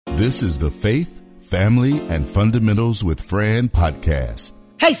This is the Faith, Family, and Fundamentals with Fran podcast.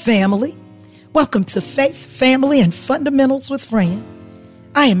 Hey, family. Welcome to Faith, Family, and Fundamentals with Fran.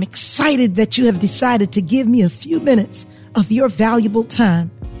 I am excited that you have decided to give me a few minutes of your valuable time.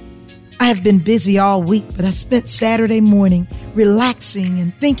 I have been busy all week, but I spent Saturday morning relaxing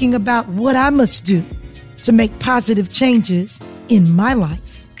and thinking about what I must do to make positive changes in my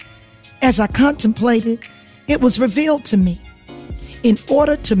life. As I contemplated, it was revealed to me. In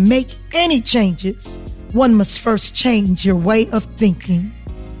order to make any changes, one must first change your way of thinking.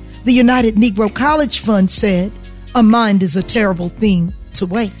 The United Negro College Fund said, "A mind is a terrible thing to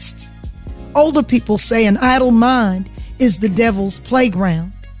waste." Older people say an idle mind is the devil's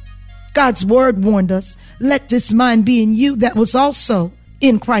playground. God's word warned us, "Let this mind be in you that was also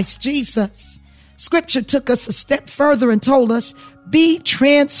in Christ Jesus." Scripture took us a step further and told us, "Be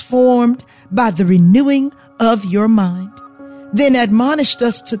transformed by the renewing of your mind." Then admonished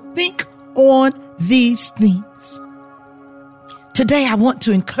us to think on these things. Today, I want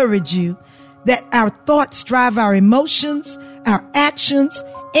to encourage you that our thoughts drive our emotions, our actions,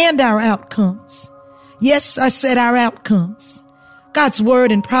 and our outcomes. Yes, I said our outcomes. God's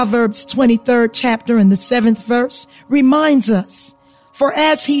word in Proverbs 23rd chapter and the 7th verse reminds us, "For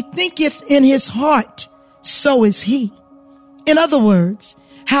as he thinketh in his heart, so is he." In other words,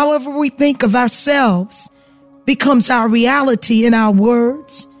 however we think of ourselves becomes our reality in our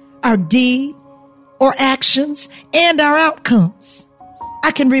words, our deed, or actions, and our outcomes. I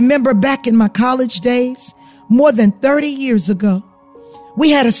can remember back in my college days, more than 30 years ago,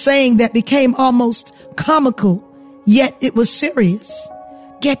 we had a saying that became almost comical, yet it was serious.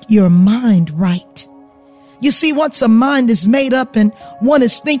 Get your mind right. You see, once a mind is made up and one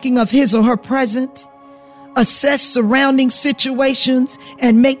is thinking of his or her present, assess surrounding situations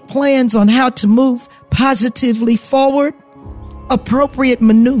and make plans on how to move positively forward, appropriate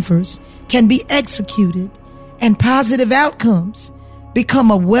maneuvers can be executed and positive outcomes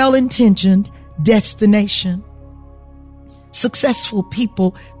become a well-intentioned destination. Successful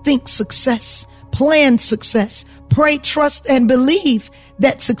people think success, plan success, pray, trust, and believe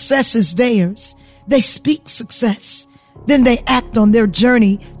that success is theirs. They speak success, then they act on their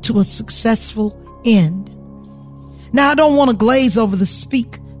journey to a successful end. Now, I don't want to glaze over the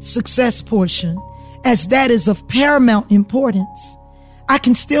speak success portion, as that is of paramount importance. I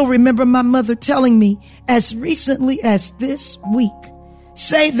can still remember my mother telling me as recently as this week,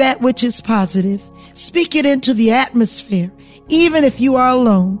 say that which is positive, speak it into the atmosphere. Even if you are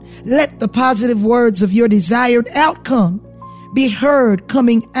alone, let the positive words of your desired outcome be heard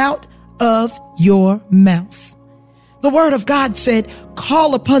coming out of your mouth. The word of God said,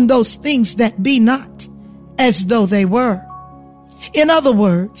 "Call upon those things that be not as though they were." In other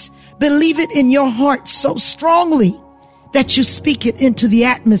words, believe it in your heart so strongly that you speak it into the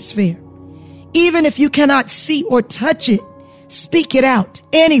atmosphere. Even if you cannot see or touch it, speak it out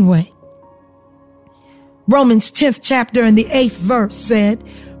anyway. Romans 10th chapter and the 8th verse said,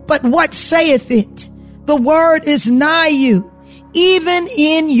 "But what saith it? The word is nigh you, even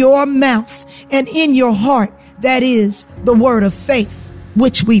in your mouth and in your heart. That is the word of faith,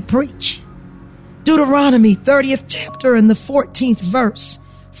 which we preach." Deuteronomy 30th chapter and the 14th verse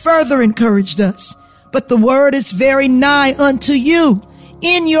further encouraged us, "But the word is very nigh unto you,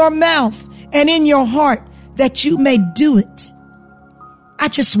 in your mouth and in your heart, that you may do it." I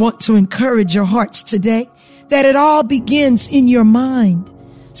just want to encourage your hearts today that it all begins in your mind.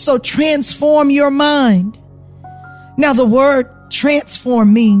 So transform your mind. Now, the word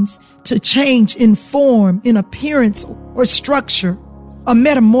transform means to change in form, in appearance, or structure, a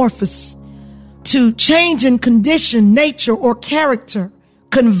metamorphosis, to change in condition, nature, or character,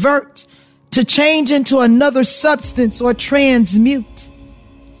 convert, to change into another substance or transmute.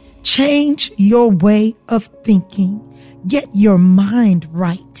 Change your way of thinking. Get your mind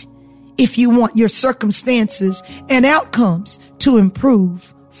right if you want your circumstances and outcomes to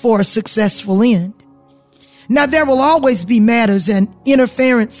improve for a successful end. Now, there will always be matters and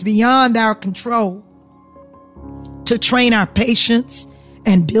interference beyond our control to train our patience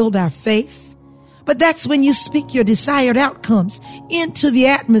and build our faith. But that's when you speak your desired outcomes into the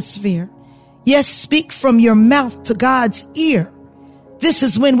atmosphere. Yes, speak from your mouth to God's ear. This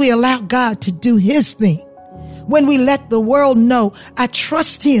is when we allow God to do his thing. When we let the world know, I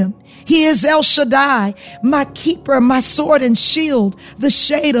trust him. He is El Shaddai, my keeper, my sword and shield, the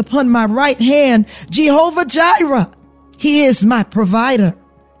shade upon my right hand, Jehovah Jireh. He is my provider.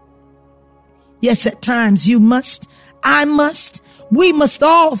 Yes, at times you must, I must, we must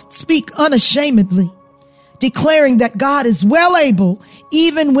all speak unashamedly, declaring that God is well able,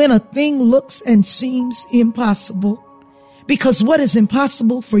 even when a thing looks and seems impossible. Because what is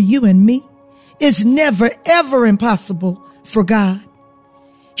impossible for you and me is never, ever impossible for God.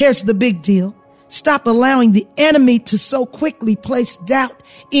 Here's the big deal. Stop allowing the enemy to so quickly place doubt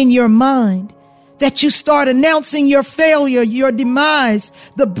in your mind that you start announcing your failure, your demise,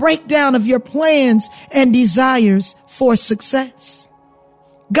 the breakdown of your plans and desires for success.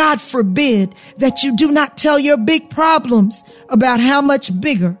 God forbid that you do not tell your big problems about how much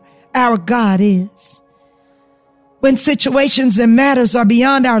bigger our God is. When situations and matters are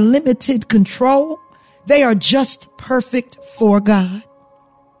beyond our limited control, they are just perfect for God.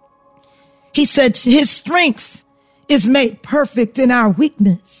 He said his strength is made perfect in our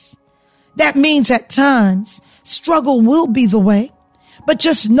weakness. That means at times struggle will be the way, but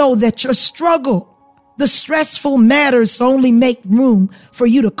just know that your struggle, the stressful matters only make room for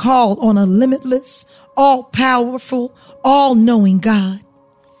you to call on a limitless, all-powerful, all-knowing God.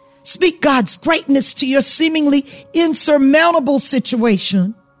 Speak God's greatness to your seemingly insurmountable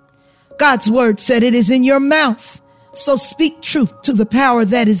situation. God's word said it is in your mouth. So speak truth to the power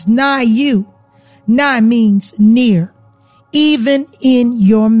that is nigh you. Nigh means near, even in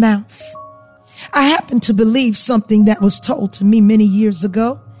your mouth. I happen to believe something that was told to me many years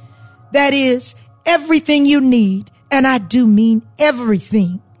ago. That is, everything you need, and I do mean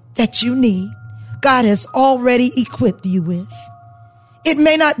everything that you need, God has already equipped you with. It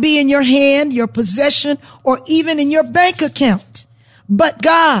may not be in your hand, your possession, or even in your bank account, but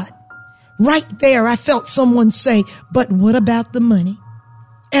God. Right there, I felt someone say, but what about the money?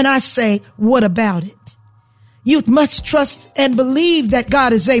 And I say, what about it? You must trust and believe that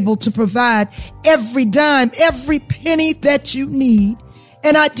God is able to provide every dime, every penny that you need.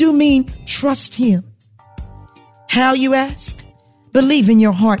 And I do mean trust him. How, you ask? Believe in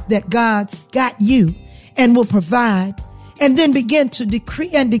your heart that God's got you and will provide. And then begin to decree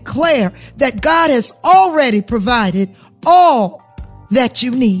and declare that God has already provided all that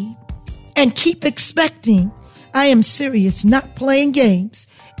you need. And keep expecting. I am serious, not playing games.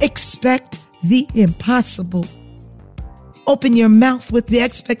 Expect the impossible. Open your mouth with the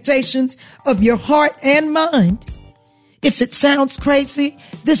expectations of your heart and mind. If it sounds crazy,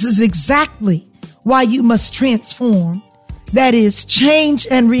 this is exactly why you must transform. That is, change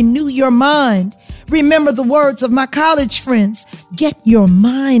and renew your mind. Remember the words of my college friends. Get your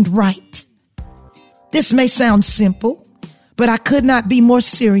mind right. This may sound simple, but I could not be more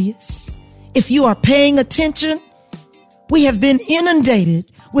serious. If you are paying attention, we have been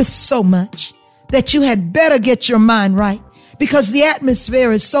inundated with so much that you had better get your mind right, because the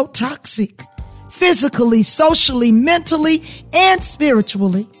atmosphere is so toxic, physically, socially, mentally, and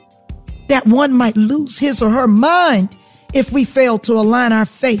spiritually, that one might lose his or her mind if we fail to align our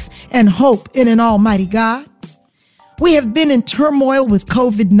faith and hope in an almighty God. We have been in turmoil with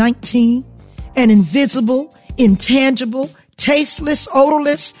COVID-19, an invisible, intangible, tasteless,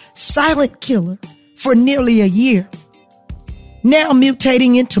 odorless, silent killer for nearly a year. Now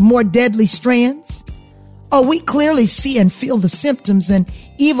mutating into more deadly strands. Oh, we clearly see and feel the symptoms and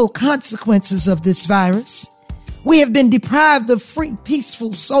evil consequences of this virus. We have been deprived of free,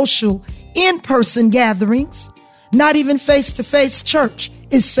 peaceful, social, in-person gatherings. Not even face-to-face church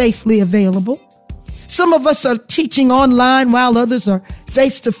is safely available. Some of us are teaching online while others are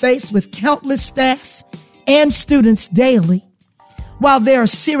face-to-face with countless staff and students daily. While there are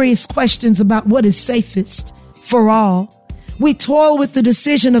serious questions about what is safest for all, we toil with the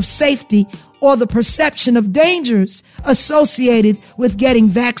decision of safety or the perception of dangers associated with getting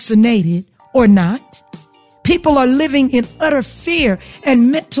vaccinated or not. People are living in utter fear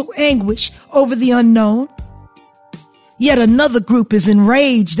and mental anguish over the unknown. Yet another group is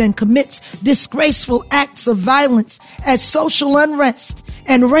enraged and commits disgraceful acts of violence as social unrest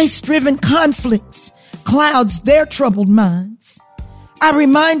and race-driven conflicts clouds their troubled minds. I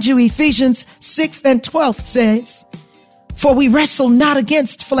remind you, Ephesians 6 and 12 says, "For we wrestle not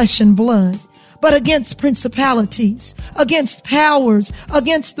against flesh and blood, but against principalities, against powers,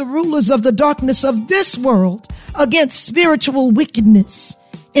 against the rulers of the darkness of this world, against spiritual wickedness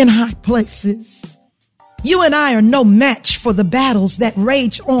in high places." You and I are no match for the battles that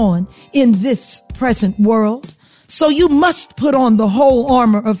rage on in this present world. So you must put on the whole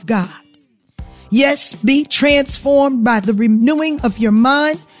armor of God. Yes, be transformed by the renewing of your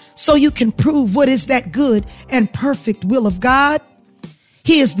mind so you can prove what is that good and perfect will of God.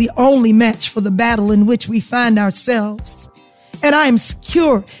 He is the only match for the battle in which we find ourselves. And I am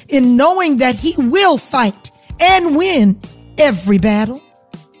secure in knowing that he will fight and win every battle.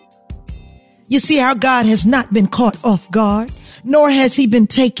 You see, our God has not been caught off guard, nor has he been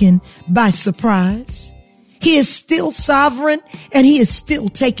taken by surprise. He is still sovereign and he is still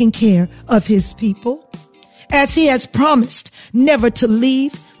taking care of his people. as he has promised never to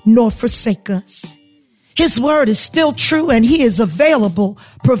leave nor forsake us. His word is still true, and he is available,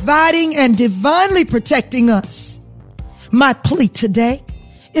 providing and divinely protecting us. My plea today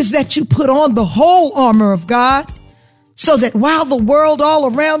is that you put on the whole armor of God, so that while the world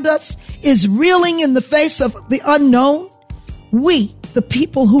all around us is reeling in the face of the unknown, we, the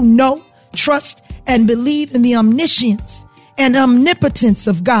people who know, trust, and believe in the omniscience and omnipotence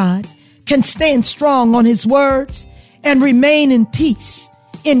of God, can stand strong on his words and remain in peace,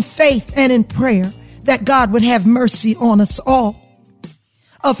 in faith, and in prayer that God would have mercy on us all.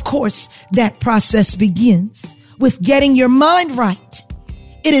 Of course, that process begins with getting your mind right.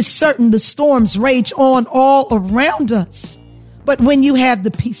 It is certain the storms rage on all around us, but when you have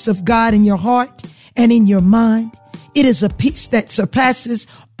the peace of God in your heart and in your mind, it is a peace that surpasses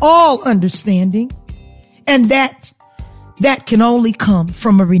all understanding, and that can only come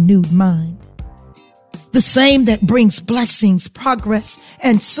from a renewed mind. The same that brings blessings, progress,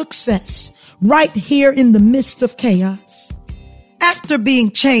 and success right here in the midst of chaos. After being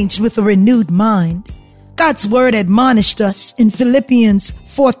changed with a renewed mind, God's word admonished us in Philippians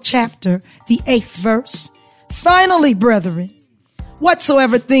 4th chapter, the 8th verse. Finally, brethren,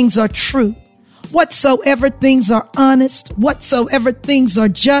 whatsoever things are true, whatsoever things are honest, whatsoever things are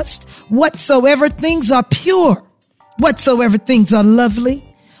just, whatsoever things are pure, whatsoever things are lovely,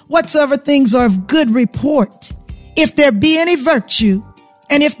 whatsoever things are of good report, if there be any virtue,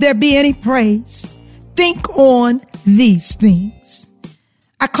 and if there be any praise, think on these things.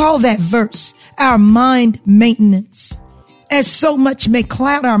 I call that verse our mind maintenance, as so much may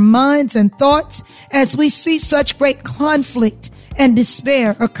cloud our minds and thoughts as we see such great conflict and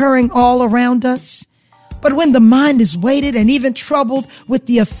despair occurring all around us. But when the mind is weighted and even troubled with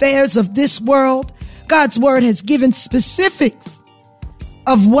the affairs of this world, God's word has given specifics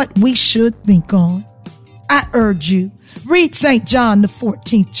of what we should think on. I urge you, read St. John, the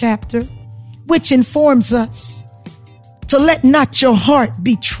 14th chapter, which informs us to let not your heart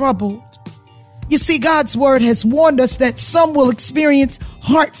be troubled. You see, God's word has warned us that some will experience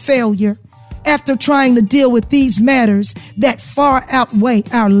heart failure after trying to deal with these matters that far outweigh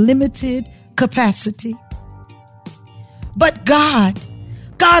our limited capacity. But God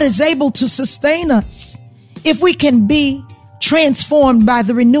is able to sustain us if we can be transformed by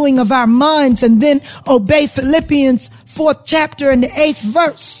the renewing of our minds and then obey Philippians 4th chapter and the 8th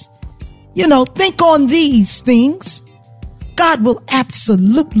verse. Think on these things. God will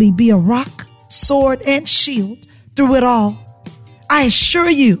absolutely be a rock, sword, and shield through it all. I assure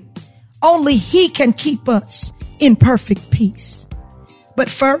you, only he can keep us in perfect peace. But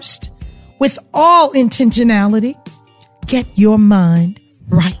first, with all intentionality, get your mind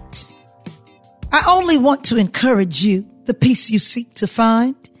right. I only want to encourage you. The peace you seek to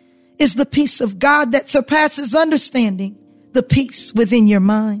find is the peace of God that surpasses understanding, the peace within your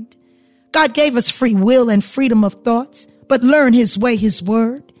mind. God gave us free will and freedom of thoughts, but learn his way, his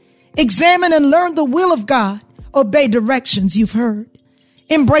word. Examine and learn the will of God. Obey directions you've heard.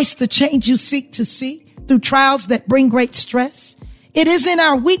 Embrace the change you seek to see through trials that bring great stress. It is in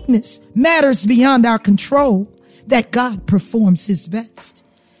our weakness, matters beyond our control, that God performs his best.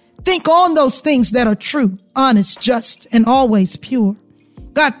 Think on those things that are true, honest, just, and always pure.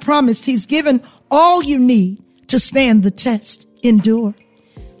 God promised he's given all you need to stand the test, endure.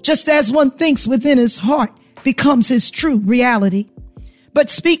 Just as one thinks within his heart becomes his true reality. But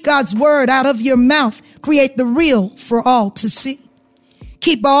speak God's word out of your mouth, create the real for all to see.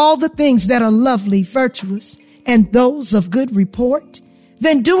 Keep all the things that are lovely, virtuous, and those of good report.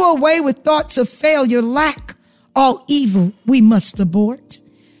 Then do away with thoughts of failure, lack, all evil we must abort.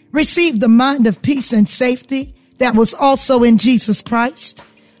 Receive the mind of peace and safety that was also in Jesus Christ.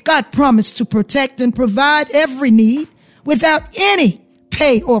 God promised to protect and provide every need without any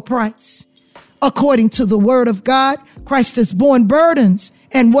pay or price. According to the word of God, Christ has borne burdens,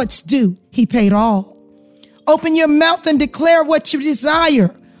 and what's due, he paid all. Open your mouth and declare what you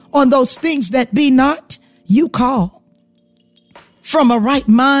desire. On those things that be not, you call. From a right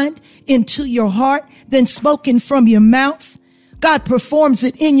mind into your heart, then spoken from your mouth, God performs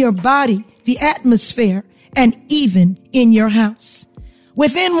it in your body, the atmosphere, and even in your house.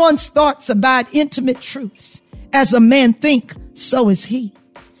 Within one's thoughts abide intimate truths. As a man think, so is he.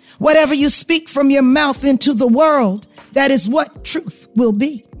 Whatever you speak from your mouth into the world, that is what truth will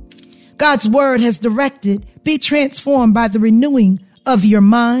be. God's word has directed, be transformed by the renewing of your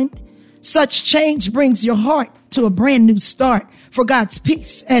mind. Such change brings your heart to a brand new start for God's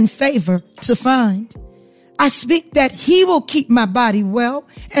peace and favor to find. I speak that he will keep my body well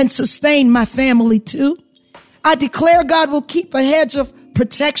and sustain my family too. I declare God will keep a hedge of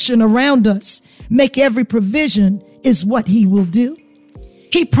protection around us, make every provision is what he will do.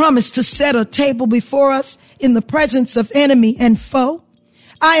 He promised to set a table before us in the presence of enemy and foe.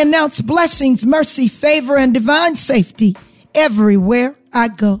 I announce blessings, mercy, favor, and divine safety everywhere I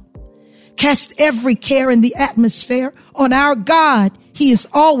go. Cast every care in the atmosphere on our God. He is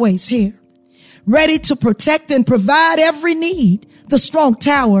always here, ready to protect and provide every need. The strong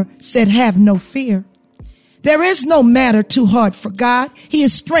tower said, have no fear. There is no matter too hard for God. He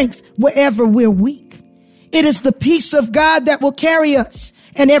is strength wherever we're weak. It is the peace of God that will carry us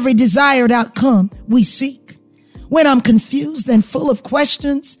and every desired outcome we seek. When I'm confused and full of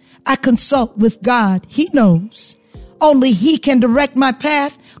questions, I consult with God. He knows. Only he can direct my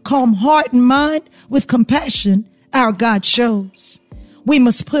path, calm heart and mind with compassion our God shows. We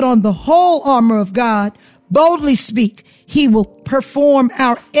must put on the whole armor of God, boldly speak. He will perform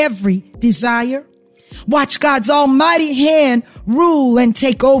our every desire. Watch God's almighty hand rule and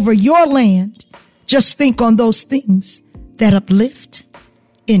take over your land. Just think on those things that uplift,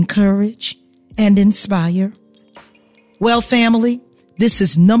 encourage, and inspire. Well, family, this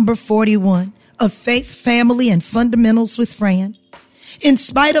is number 41 of Faith, Family, and Fundamentals with Fran. In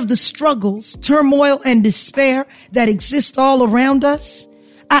spite of the struggles, turmoil, and despair that exist all around us,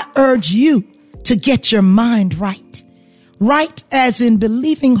 I urge you to get your mind right. Right as in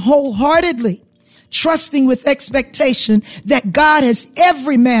believing wholeheartedly, trusting with expectation that God has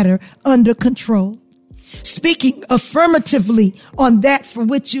every matter under control. Speaking affirmatively on that for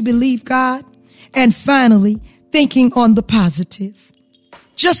which you believe God. And finally, thinking on the positive.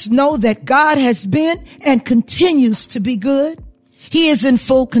 Just know that God has been and continues to be good. He is in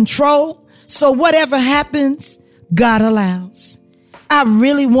full control. So whatever happens, God allows. I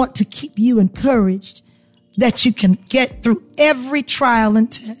really want to keep you encouraged that you can get through every trial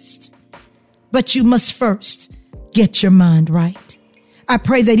and test. But you must first get your mind right. I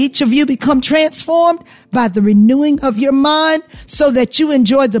pray that each of you become transformed by the renewing of your mind so that you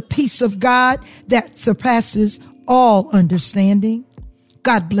enjoy the peace of God that surpasses all understanding.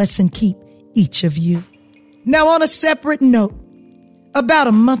 God bless and keep each of you. Now, on a separate note, about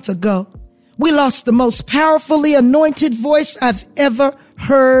a month ago, we lost the most powerfully anointed voice I've ever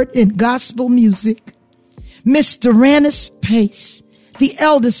heard in gospel music. Miss Doranis Pace, the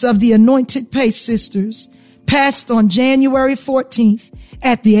eldest of the Anointed Pace sisters, passed on January 14th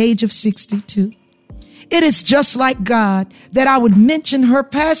at the age of 62. It is just like God that I would mention her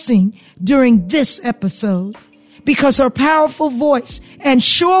passing during this episode because her powerful voice and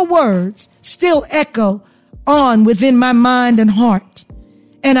sure words still echo on within my mind and heart.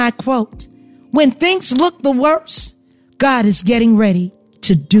 And I quote, "When things look the worst, God is getting ready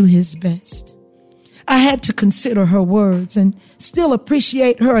to do his best." I had to consider her words and still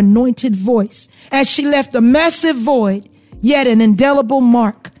appreciate her anointed voice as she left a massive void, yet an indelible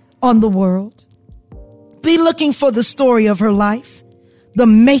mark on the world. Be looking for the story of her life. The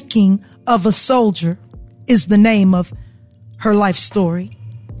Making of a Soldier is the name of her life story.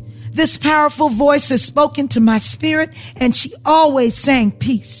 This powerful voice has spoken to my spirit, and she always sang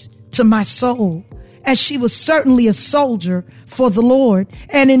peace to my soul, as she was certainly a soldier for the Lord.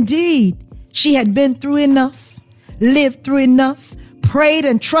 And indeed, she had been through enough, lived through enough, prayed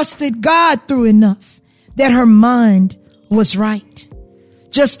and trusted God through enough that her mind was right.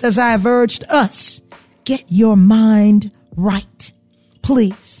 Just as I have urged us, get your mind right.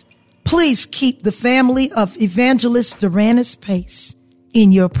 Please, please keep the family of Evangelist Doranis Pace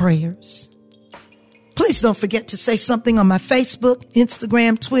in your prayers. Please don't forget to say something on my Facebook,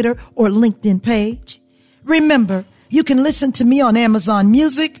 Instagram, Twitter, or LinkedIn page. Remember, you can listen to me on Amazon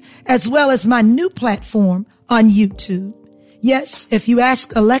Music as well as my new platform on YouTube. Yes, if you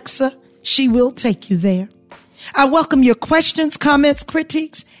ask Alexa, she will take you there. I welcome your questions, comments,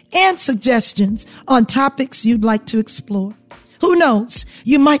 critiques, and suggestions on topics you'd like to explore. Who knows,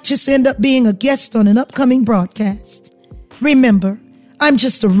 you might just end up being a guest on an upcoming broadcast. Remember, I'm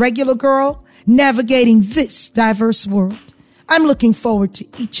just a regular girl navigating this diverse world. I'm looking forward to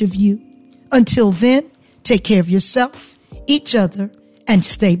each of you. Until then, take care of yourself, each other, and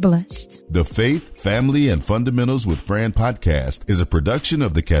stay blessed. The Faith, Family, and Fundamentals with Fran podcast is a production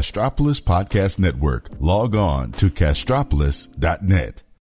of the Castropolis Podcast Network. Log on to castropolis.net.